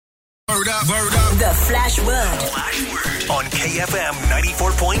Word up, word up. The Flash Word. On KFM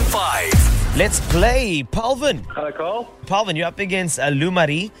 94.5. Let's play. Palvin. Hello, Carl. Palvin, you're up against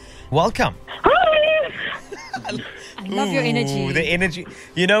Llewmari. Welcome. I love your energy. Ooh, the energy.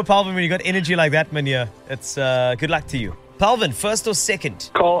 You know, Palvin, when you got energy like that, man, it's good luck to you. Palvin, first or second?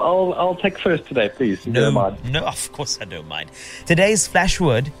 Carl, I'll take first today, please. If you don't mind. No, of course I don't mind. Today's flash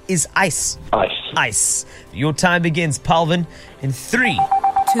word is ice. Ice. Ice. Your time begins, Palvin, in 3,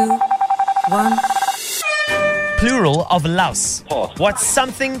 2, 1. Plural of louse. Pass. What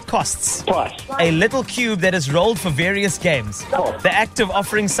something costs. Price. A little cube that is rolled for various games. Pass. The act of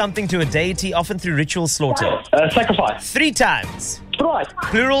offering something to a deity, often through ritual slaughter. Sacrifice. 3 times. Price.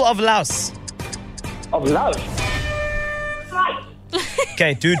 Plural of louse. Of love.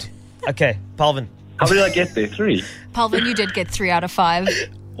 Okay, dude. Okay, Palvin. How did I get there? 3. Palvin, you did get 3 out of 5.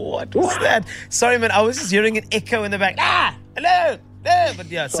 What was that? Sorry, man. I was just hearing an echo in the back. Hello. No, but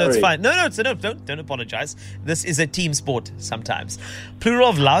yeah, so it's Sorry. fine. No, don't apologize. This is a team sport sometimes. Plural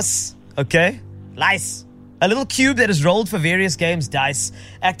of louse. Okay, lice. A little cube that is rolled for various games. Dice.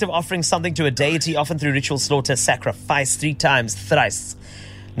 Act of offering something to a deity, often through ritual slaughter. Sacrifice 3 times. Thrice.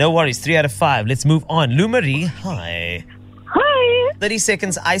 No worries. 3 out of 5. Let's move on. Llewmari, hi. Hi, 30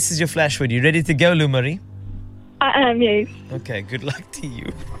 seconds. Ice is your flash word. You ready to go, Llewmari? I am, yes. Okay, good luck to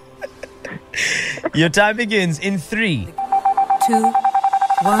you. Your time begins in 3. 2,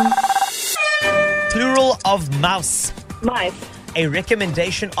 1. Plural of mouse. Mice. A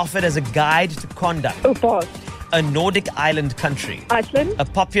recommendation offered as a guide to conduct. Oh, pass. A Nordic island country. Iceland. A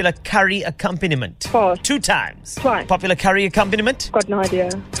popular curry accompaniment. Pass. 2 times. Twice. Popular curry accompaniment. Got no idea.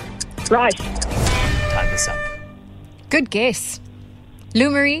 Rice. Time is up. Good guess.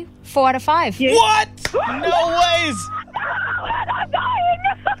 Llewmari, 4 out of 5. Yes. What? No ways.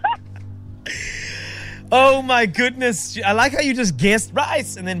 Oh my goodness. I like how you just guessed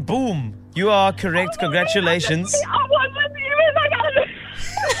rice and then boom. You are correct. Congratulations. I wasn't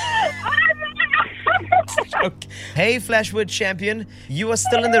even. Okay. Hey, Flashword champion. You are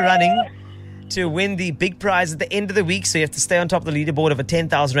still in the running to win the big prize at the end of the week. So you have to stay on top of the leaderboard of a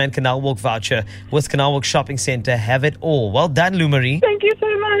 10,000 Rand Canal Walk voucher with Canal Walk Shopping Centre. Have it all. Well done, Llewmari. Thank you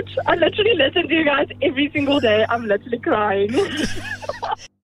so much. I literally listen to you guys every single day. I'm literally crying.